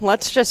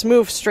Let's just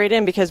move straight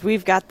in because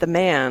we've got the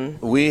man.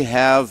 We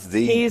have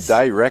the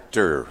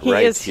director right here.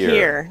 He is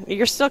here.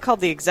 You're still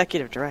called the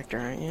executive director,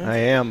 aren't you? I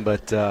am,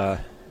 but the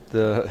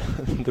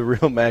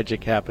real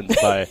magic happens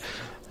by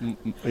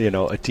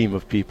a team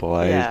of people.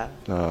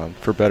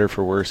 For better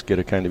for worse, get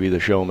to kind of be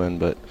the showman,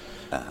 but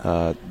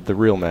the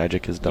real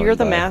magic is done. You're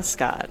the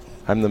mascot.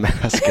 I'm the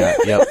mascot.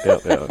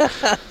 Yep.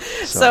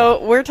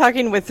 So we're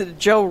talking with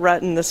Joe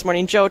Rutten this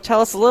morning. Joe,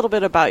 tell us a little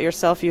bit about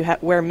yourself. You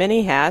wear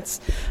many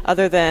hats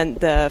other than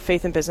the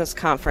Faith and Business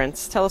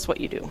Conference. Tell us what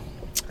you do.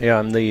 Yeah,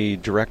 I'm the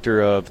director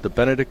of the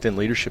Benedictine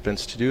Leadership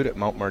Institute at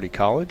Mount Marty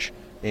College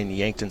in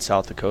Yankton,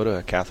 South Dakota,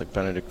 a Catholic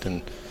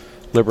Benedictine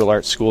liberal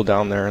arts school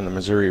down there in the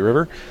Missouri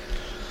River.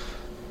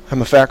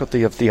 I'm a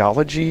faculty of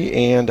theology,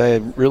 and I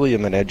really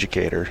am an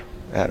educator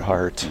at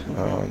heart.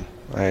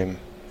 I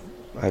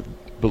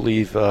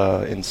believe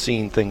in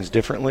seeing things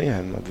differently.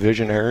 I'm a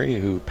visionary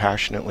who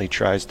passionately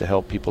tries to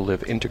help people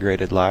live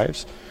integrated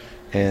lives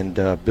and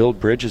build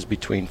bridges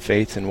between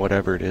faith and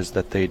whatever it is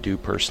that they do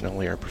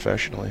personally or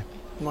professionally.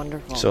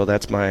 Wonderful. So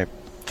that's my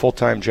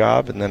full-time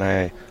job, and then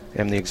I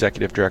am the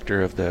executive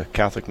director of the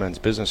Catholic Men's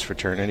Business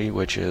Fraternity,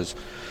 which is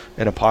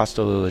an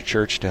apostle of the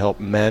church to help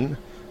men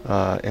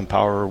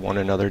empower one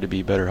another to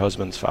be better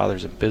husbands,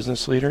 fathers, and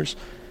business leaders.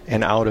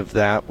 And out of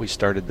that, we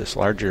started this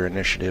larger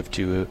initiative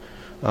to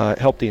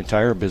help the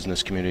entire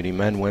business community,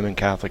 men, women,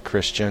 Catholic,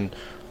 Christian,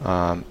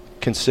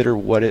 consider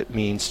what it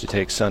means to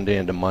take Sunday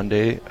into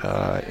Monday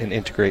and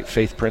integrate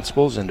faith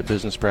principles into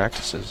business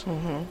practices.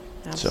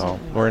 So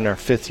we're in our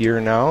 5th year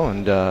now,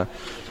 and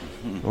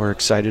we're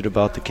excited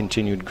about the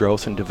continued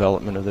growth and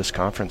development of this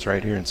conference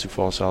right here in Sioux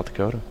Falls, South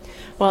Dakota.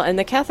 Well, and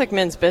the Catholic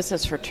Men's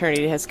Business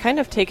Fraternity has kind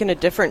of taken a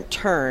different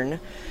turn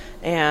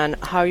and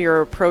how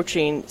you're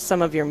approaching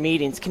some of your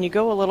meetings. Can you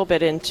go a little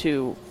bit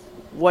into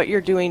what you're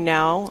doing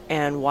now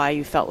and why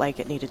you felt like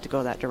it needed to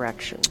go that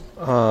direction?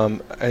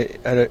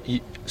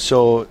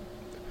 So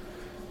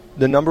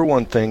the number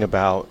one thing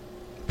about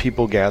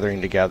people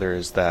gathering together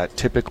is that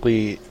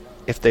typically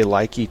if they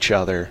like each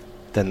other,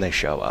 then they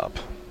show up,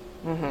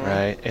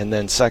 right? And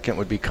then second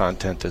would be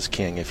content is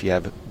king. If you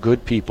have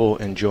good people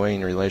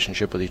enjoying a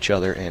relationship with each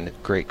other and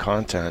great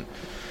content,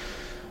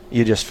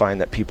 you just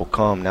find that people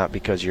come not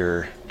because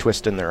you're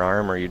twisting their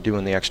arm or you're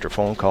doing the extra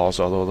phone calls,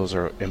 although those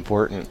are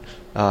important,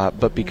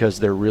 but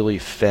because they're really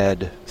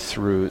fed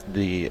through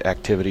the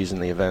activities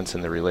and the events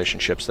and the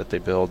relationships that they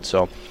build.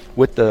 So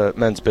with the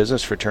Men's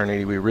Business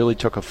Fraternity, we really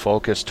took a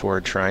focus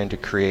toward trying to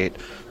create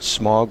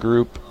small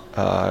group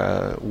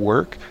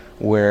work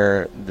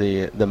where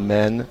the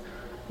men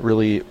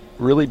really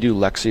do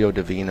Lectio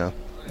Divina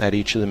at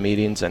each of the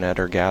meetings and at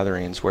our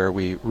gatherings, where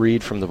we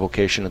read from the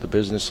Vocation of the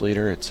Business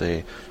Leader. It's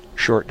a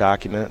short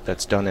document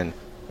that's done in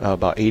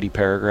about 80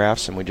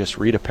 paragraphs, and we just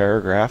read a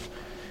paragraph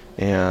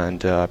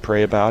and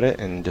pray about it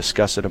and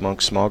discuss it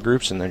amongst small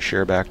groups, and then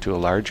share back to a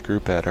large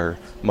group at our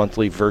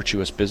monthly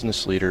Virtuous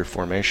Business Leader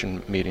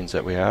formation meetings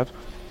that we have.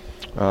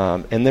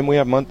 And then we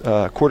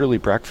have quarterly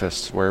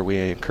breakfasts where we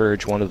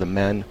encourage one of the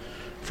men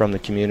from the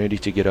community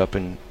to get up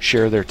and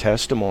share their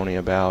testimony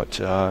about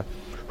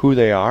who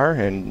they are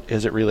and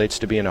as it relates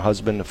to being a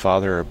husband, a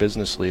father, or a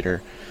business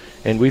leader.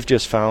 And we've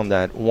just found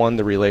that, one,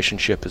 the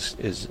relationship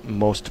is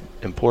most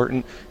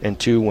important, and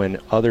two, when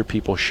other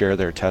people share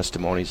their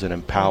testimonies, it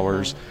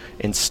empowers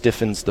and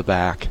stiffens the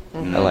back,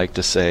 I like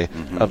to say,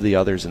 of the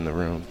others in the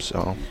room.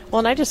 So, well,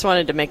 and I just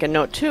wanted to make a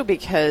note, too,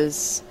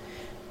 because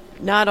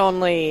not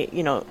only,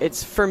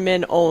 it's for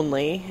men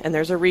only, and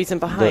there's a reason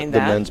behind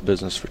that. The Men's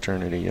Business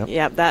Fraternity, yep.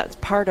 Yeah, that's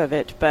part of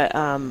it, but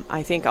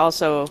I think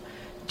also,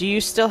 do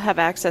you still have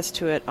access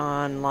to it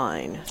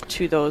online,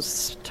 to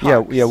those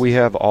talks? Yeah, we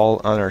have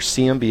all on our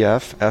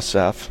CMBF,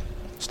 SF,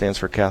 stands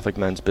for Catholic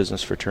Men's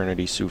Business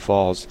Fraternity Sioux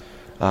Falls.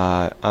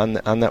 On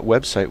that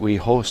website, we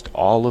host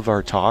all of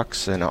our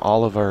talks and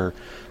all of our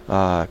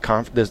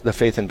the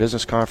Faith and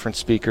Business Conference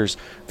speakers.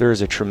 There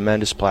is a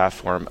tremendous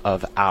platform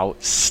of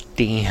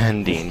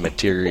outstanding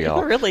material.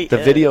 It really the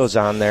is.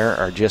 videos on there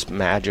are just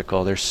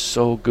magical. They're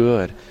so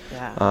good.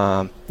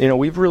 Yeah.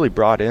 We've really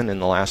brought in the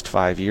last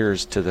 5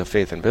 years to the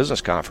Faith and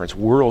Business Conference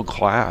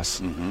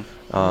world-class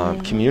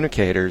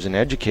communicators and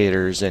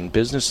educators and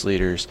business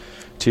leaders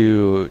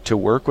to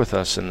work with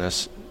us in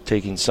this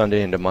taking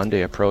Sunday into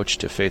Monday approach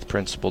to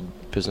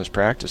faith-principled business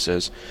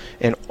practices.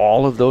 And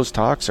all of those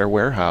talks are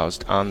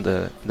warehoused on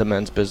the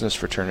Men's Business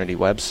Fraternity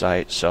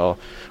website. So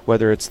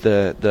whether it's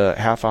the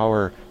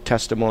half-hour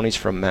testimonies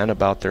from men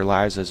about their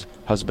lives as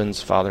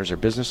husbands, fathers, or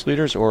business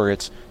leaders, or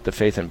it's the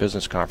Faith and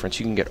Business Conference,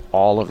 you can get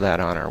all of that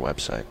on our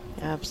website.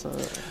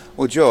 Absolutely.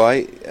 Well, Joe,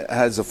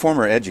 as a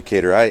former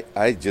educator,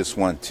 I just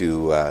want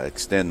to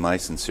extend my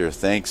sincere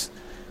thanks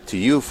to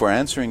you for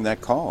answering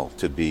that call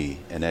to be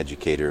an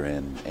educator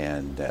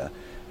and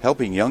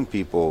helping young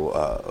people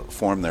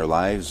form their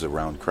lives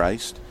around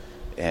Christ.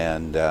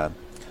 And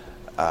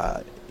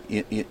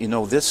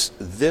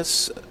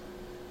this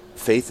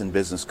Faith and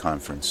Business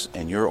Conference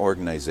and your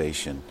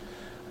organization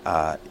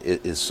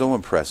is so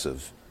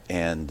impressive,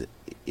 and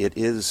it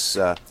is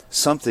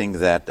something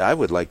that I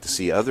would like to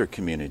see other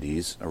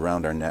communities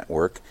around our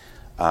network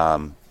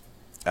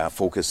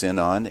focus in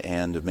on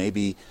and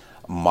maybe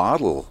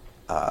model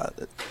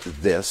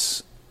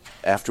this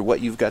after what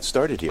you've got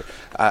started here.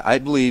 I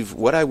believe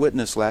what I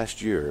witnessed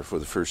last year for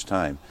the first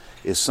time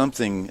is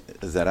something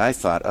that I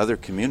thought other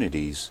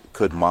communities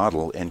could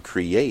model and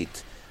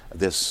create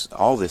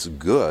all this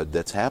good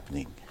that's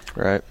happening.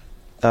 Right.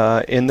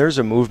 And there's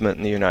a movement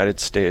in the United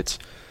States.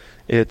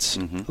 It's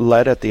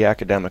led at the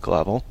academic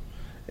level,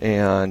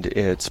 and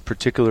it's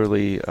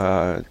particularly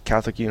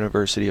Catholic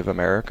University of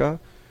America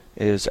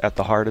is at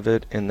the heart of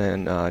it, and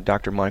then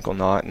Dr. Michael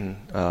Naughton,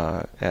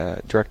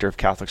 Director of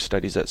Catholic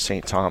Studies at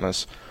St.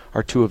 Thomas,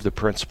 are two of the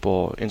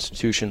principal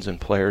institutions and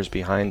players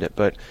behind it.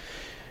 But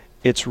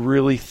it's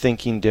really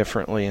thinking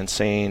differently and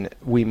saying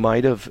we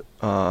might have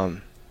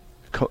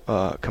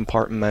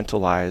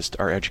compartmentalized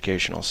our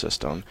educational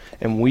system,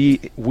 and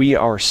we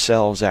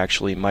ourselves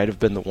actually might have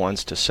been the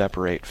ones to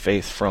separate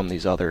faith from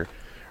these other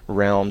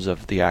realms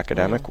of the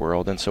academic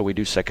world. And so we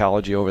do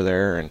psychology over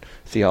there and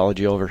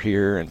theology over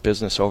here and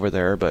business over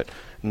there, but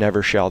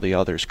never shall the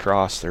others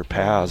cross their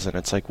paths. And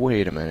it's like,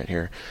 wait a minute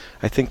here.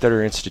 I think that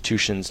our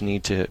institutions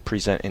need to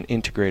present an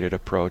integrated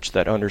approach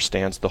that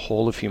understands the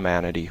whole of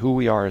humanity, who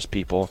we are as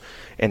people,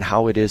 and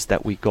how it is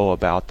that we go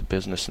about the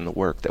business and the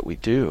work that we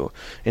do.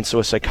 And so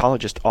a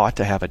psychologist ought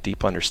to have a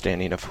deep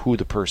understanding of who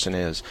the person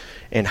is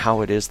and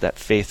how it is that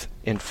faith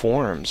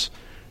informs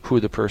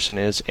who the person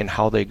is and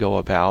how they go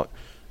about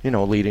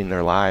leading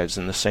their lives.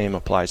 And the same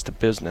applies to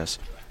business.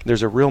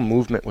 There's a real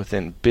movement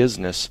within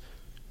business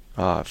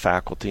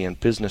faculty and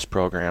business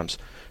programs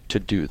to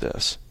do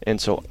this.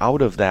 And so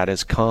out of that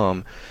has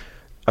come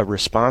a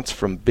response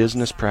from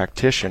business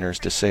practitioners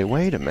to say,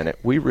 wait a minute,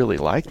 we really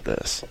like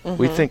this.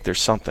 We think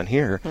there's something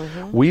here.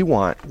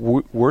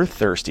 We're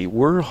thirsty,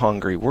 we're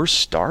hungry, we're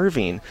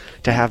starving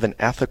to have an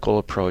ethical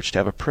approach, to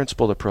have a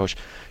principled approach,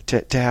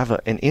 to have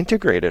an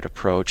integrated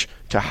approach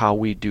to how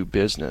we do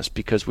business,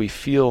 because we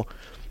feel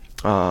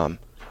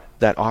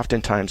that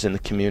oftentimes in the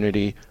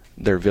community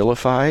they're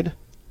vilified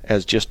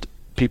as just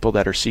people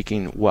that are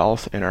seeking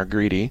wealth and are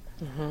greedy.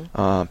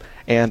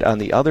 And on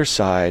the other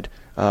side,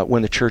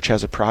 when the church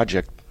has a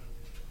project,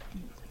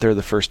 they're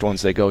the first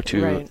ones they go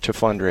to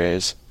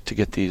fundraise to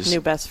get these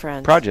new best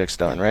friends projects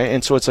done, right?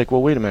 And so it's like,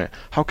 well, wait a minute.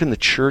 How can the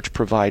church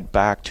provide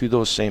back to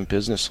those same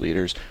business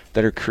leaders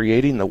that are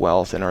creating the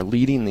wealth and are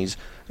leading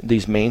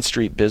these Main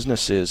Street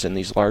businesses and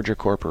these larger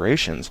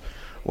corporations?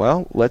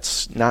 Well,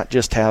 let's not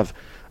just have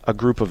a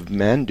group of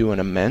men doing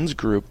a men's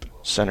group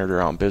centered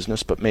around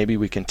business, but maybe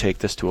we can take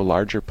this to a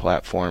larger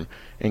platform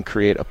and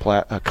create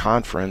a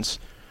conference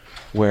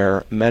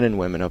where men and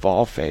women of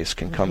all faiths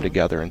can come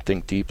together and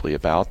think deeply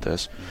about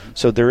this.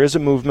 So there is a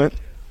movement.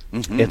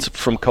 It's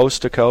from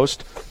coast to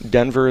coast.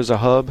 Denver is a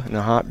hub and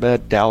a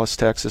hotbed. Dallas,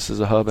 Texas is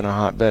a hub and a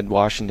hotbed.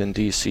 Washington,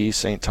 D.C.,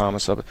 St.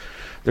 Thomas.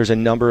 There's a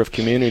number of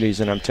communities,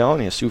 and I'm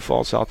telling you, Sioux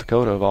Falls, South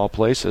Dakota, of all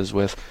places,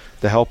 with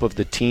the help of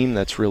the team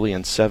that's really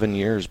in 7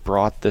 years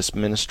brought this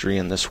ministry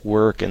and this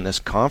work and this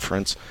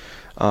conference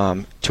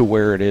to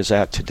where it is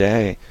at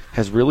today,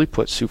 has really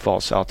put Sioux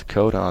Falls, South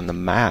Dakota on the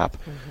map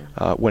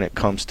when it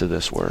comes to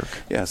this work.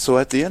 Yeah, so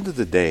at the end of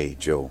the day,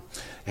 Joe,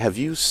 have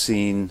you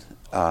seen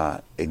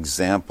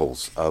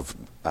examples of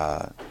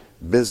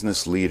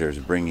business leaders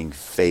bringing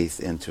faith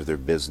into their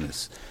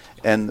business?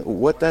 And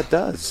what that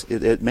does,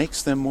 it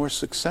makes them more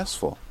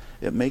successful.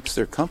 It makes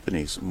their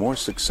companies more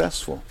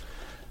successful,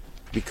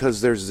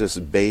 because there's this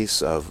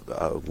base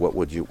of what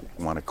would you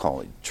want to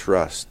call it?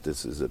 Trust.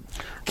 This is a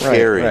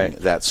caring,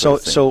 that sort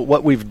of thing. So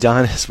what we've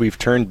done is we've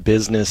turned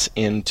business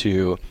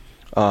into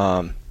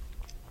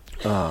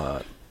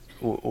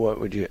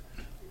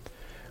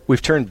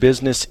we've turned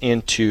business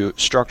into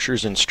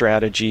structures and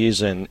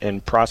strategies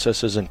and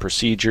processes and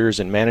procedures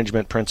and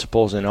management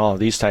principles and all of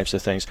these types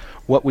of things.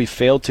 What we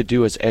failed to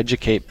do is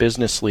educate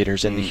business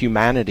leaders in the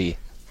humanity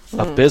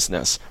of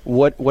business.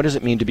 What does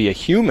it mean to be a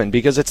human?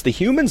 Because it's the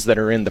humans that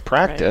are in the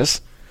practice,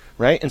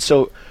 right? And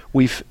so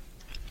we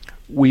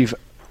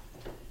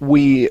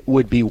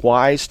would be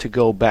wise to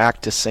go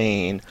back to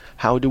saying,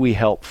 how do we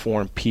help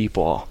form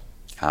people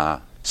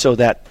so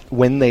that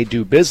when they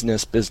do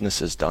business,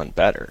 business is done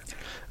better?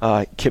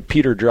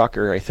 Peter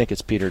Drucker, I think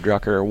it's Peter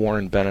Drucker or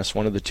Warren Bennis,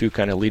 one of the two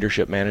kind of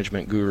leadership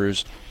management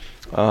gurus,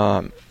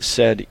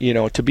 said,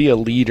 to be a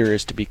leader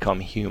is to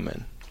become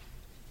human.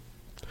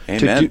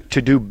 Amen.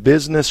 To do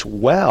business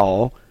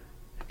well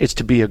is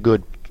to be a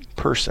good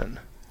person.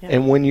 Yeah.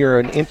 And when you're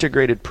an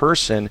integrated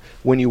person,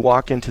 when you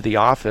walk into the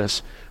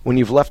office, when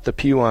you've left the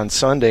pew on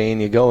Sunday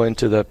and you go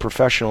into the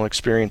professional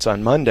experience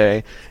on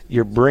Monday,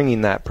 you're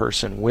bringing that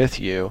person with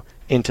you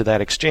into that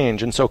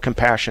exchange. And so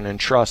compassion and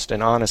trust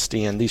and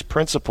honesty and these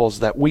principles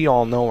that we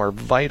all know are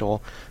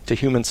vital to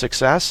human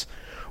success,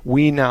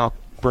 we now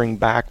bring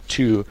back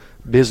to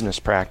business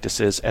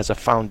practices as a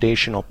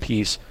foundational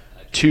piece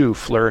to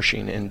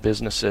flourishing in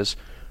businesses.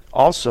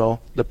 Also,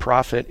 the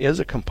profit is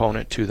a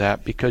component to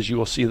that, because you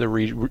will see the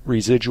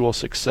residual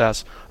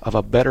success of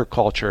a better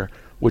culture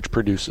which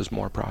produces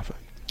more profit.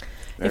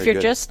 If you're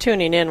good. just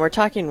tuning in, we're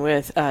talking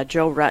with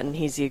Joe Rutten.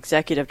 He's the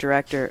executive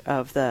director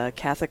of the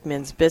Catholic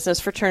Men's Business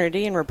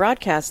Fraternity, and we're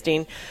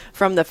broadcasting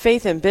from the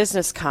Faith and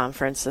Business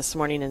Conference this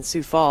morning in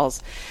Sioux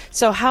Falls.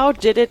 So how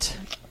did it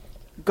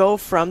go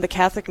from the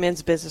Catholic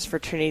Men's Business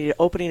Fraternity to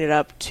opening it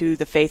up to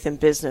the Faith and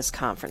Business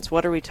Conference?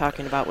 What are we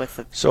talking about with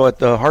the... So at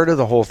the heart of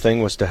the whole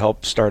thing was to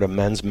help start a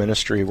men's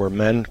ministry where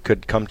men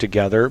could come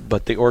together,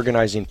 but the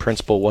organizing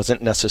principle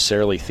wasn't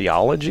necessarily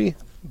theology,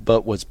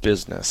 but was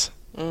business.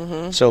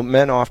 Mm-hmm. So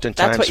men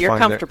oftentimes That's what you're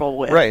find comfortable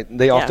with. Right.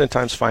 They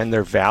oftentimes find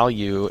their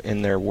value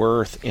and their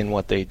worth in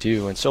what they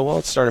do. And so, well,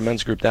 let's start a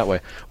men's group that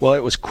way. Well, it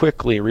was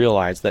quickly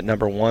realized that,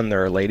 number one,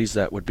 there are ladies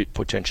that would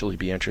potentially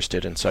be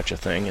interested in such a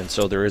thing. And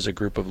so there is a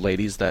group of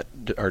ladies that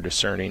are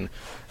discerning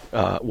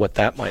what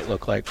that might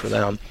look like for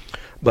them.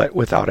 But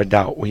without a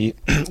doubt, we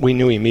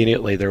knew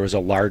immediately there was a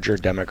larger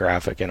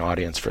demographic and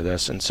audience for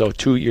this. And so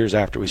 2 years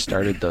after we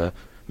started the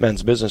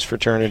Men's Business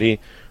Fraternity,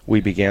 we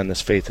began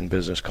this Faith and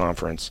Business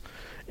Conference.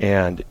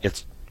 And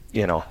it's,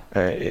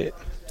 it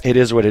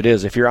is what it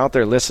is. If you're out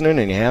there listening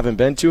and you haven't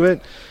been to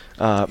it,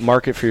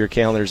 mark it for your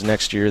calendars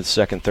next year, the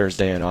second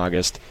Thursday in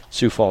August,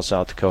 Sioux Falls,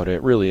 South Dakota.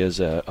 It really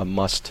is a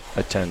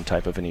must-attend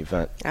type of an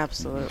event.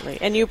 Absolutely.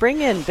 And you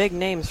bring in big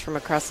names from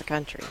across the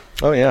country.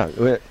 Oh,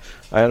 yeah.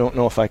 I don't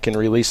know if I can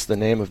release the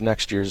name of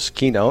next year's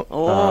keynote.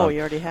 Oh,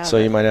 you already have so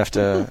it. You might have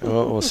to,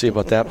 we'll see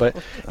about that. But,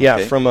 yeah,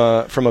 Okay.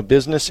 from a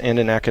business and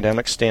an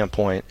academic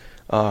standpoint,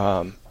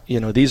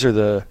 these are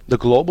the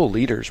global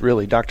leaders,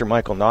 really. Dr.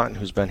 Michael Naughton,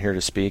 who's been here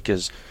to speak,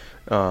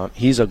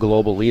 he's a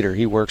global leader.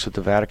 He works with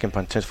the Vatican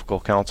Pontifical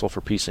Council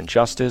for Peace and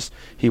Justice.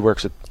 He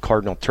works with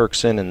Cardinal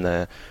Turkson and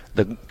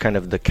the kind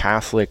of the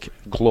Catholic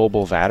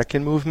global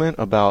Vatican movement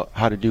about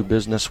how to do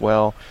business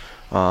well.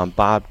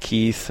 Bob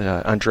Keith,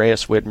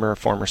 Andreas Widmer,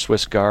 former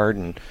Swiss Guard,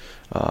 and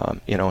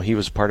he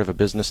was part of a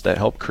business that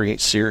helped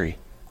create Siri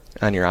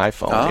on your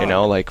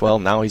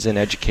iPhone. Now he's in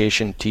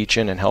education,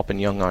 teaching, and helping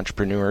young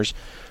entrepreneurs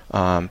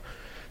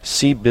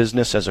see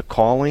business as a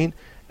calling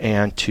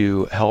and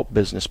to help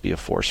business be a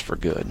force for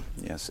good.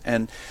 Yes.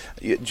 And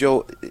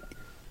Joe,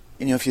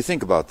 if you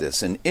think about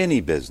this, in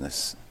any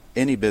business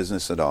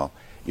at all,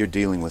 you're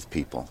dealing with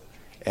people.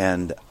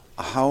 And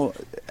how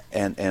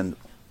and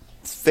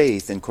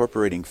faith,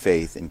 incorporating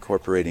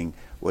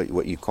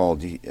what you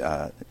called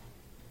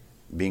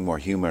being more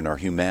human or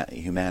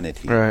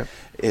humanity. Right.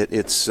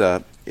 It's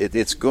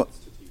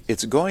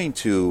going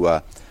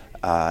to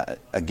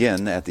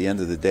again, at the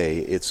end of the day,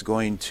 it's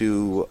going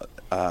to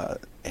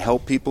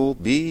help people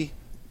be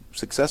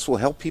successful,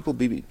 help people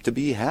to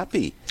be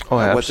happy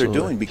at what they're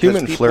doing. Because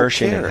human people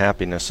flourishing care. and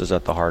happiness is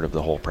at the heart of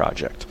the whole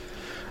project.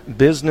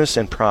 Business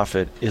and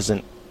profit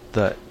isn't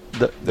the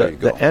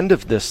end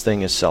of this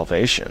thing is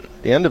salvation.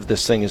 The end of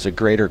this thing is a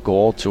greater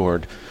goal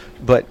toward,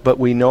 but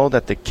we know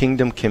that the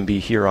kingdom can be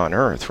here on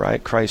earth,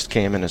 right? Christ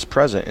came and is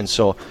present. And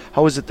so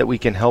how is it that we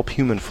can help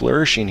human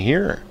flourishing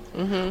here?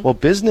 Mm-hmm. Well,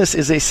 business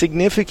is a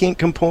significant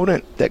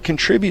component that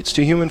contributes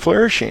to human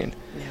flourishing.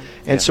 Yeah.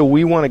 And so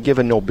we want to give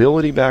a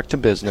nobility back to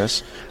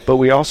business, but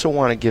we also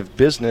want to give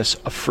business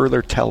a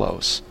further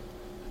telos,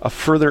 a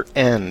further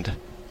end,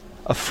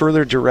 a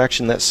further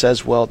direction that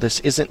says, well,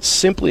 this isn't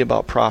simply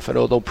about profit,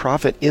 although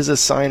profit is a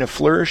sign of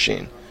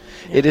flourishing.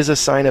 Yeah. It is a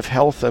sign of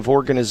health, of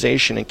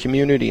organization and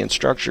community and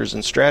structures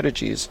and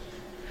strategies.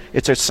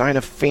 It's a sign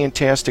of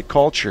fantastic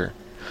culture.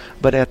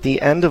 But at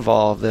the end of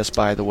all of this,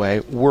 by the way,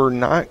 we're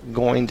not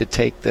going to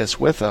take this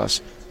with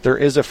us. There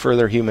is a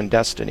further human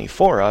destiny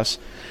for us,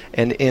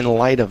 and in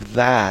light of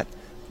that,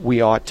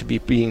 we ought to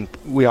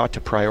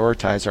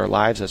prioritize our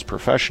lives as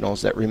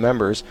professionals that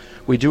remembers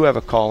we do have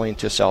a calling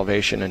to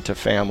salvation and to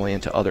family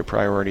and to other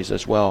priorities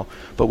as well,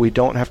 but we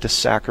don't have to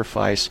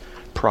sacrifice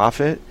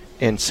profit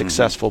and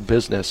successful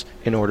business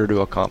in order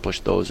to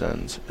accomplish those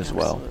ends as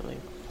well.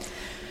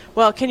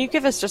 Well, can you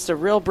give us just a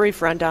real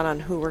brief rundown on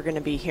who we're going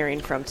to be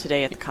hearing from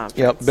today at the conference?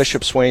 Yep,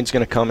 Bishop Swain's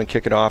going to come and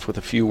kick it off with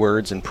a few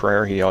words in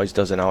prayer. He always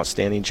does an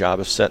outstanding job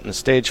of setting the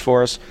stage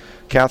for us.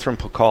 Catherine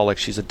Pokolic,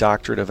 she's a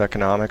doctorate of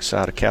economics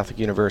out of Catholic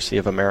University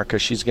of America.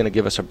 She's going to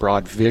give us a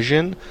broad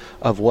vision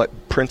of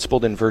what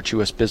principled and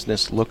virtuous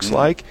business looks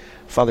like.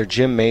 Father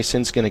Jim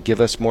Mason's going to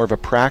give us more of a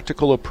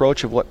practical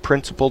approach of what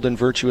principled and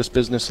virtuous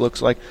business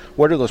looks like.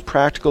 What are those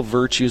practical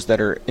virtues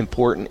that are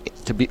important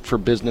for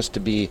business to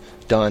be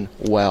done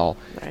well?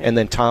 Right. And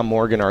then Tom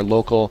Morgan, our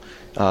local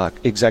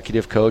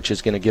executive coach,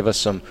 is going to give us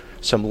some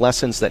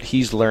lessons that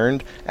he's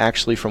learned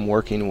actually from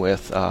working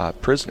with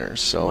prisoners.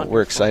 So wonderful.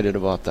 We're excited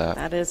about that.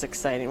 That is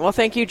exciting. Well,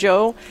 thank you,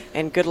 Joe,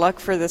 and good luck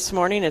for this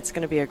morning. It's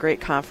going to be a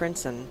great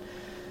conference, and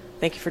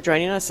thank you for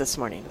joining us this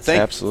morning.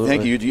 Absolutely.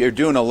 Thank you. You're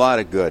doing a lot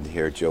of good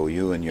here, Joe,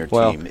 you and your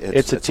team.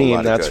 It's a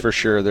team, that's for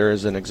sure. There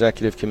is an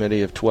executive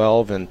committee of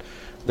 12, and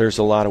there's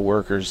a lot of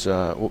workers,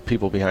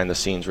 people behind the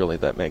scenes, really,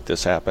 that make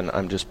this happen.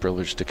 I'm just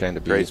privileged to kind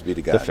of be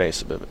the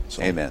face of it.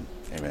 So. Amen.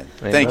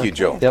 Thank you,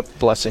 Joe. Yep,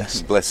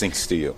 blessings. Blessings to you.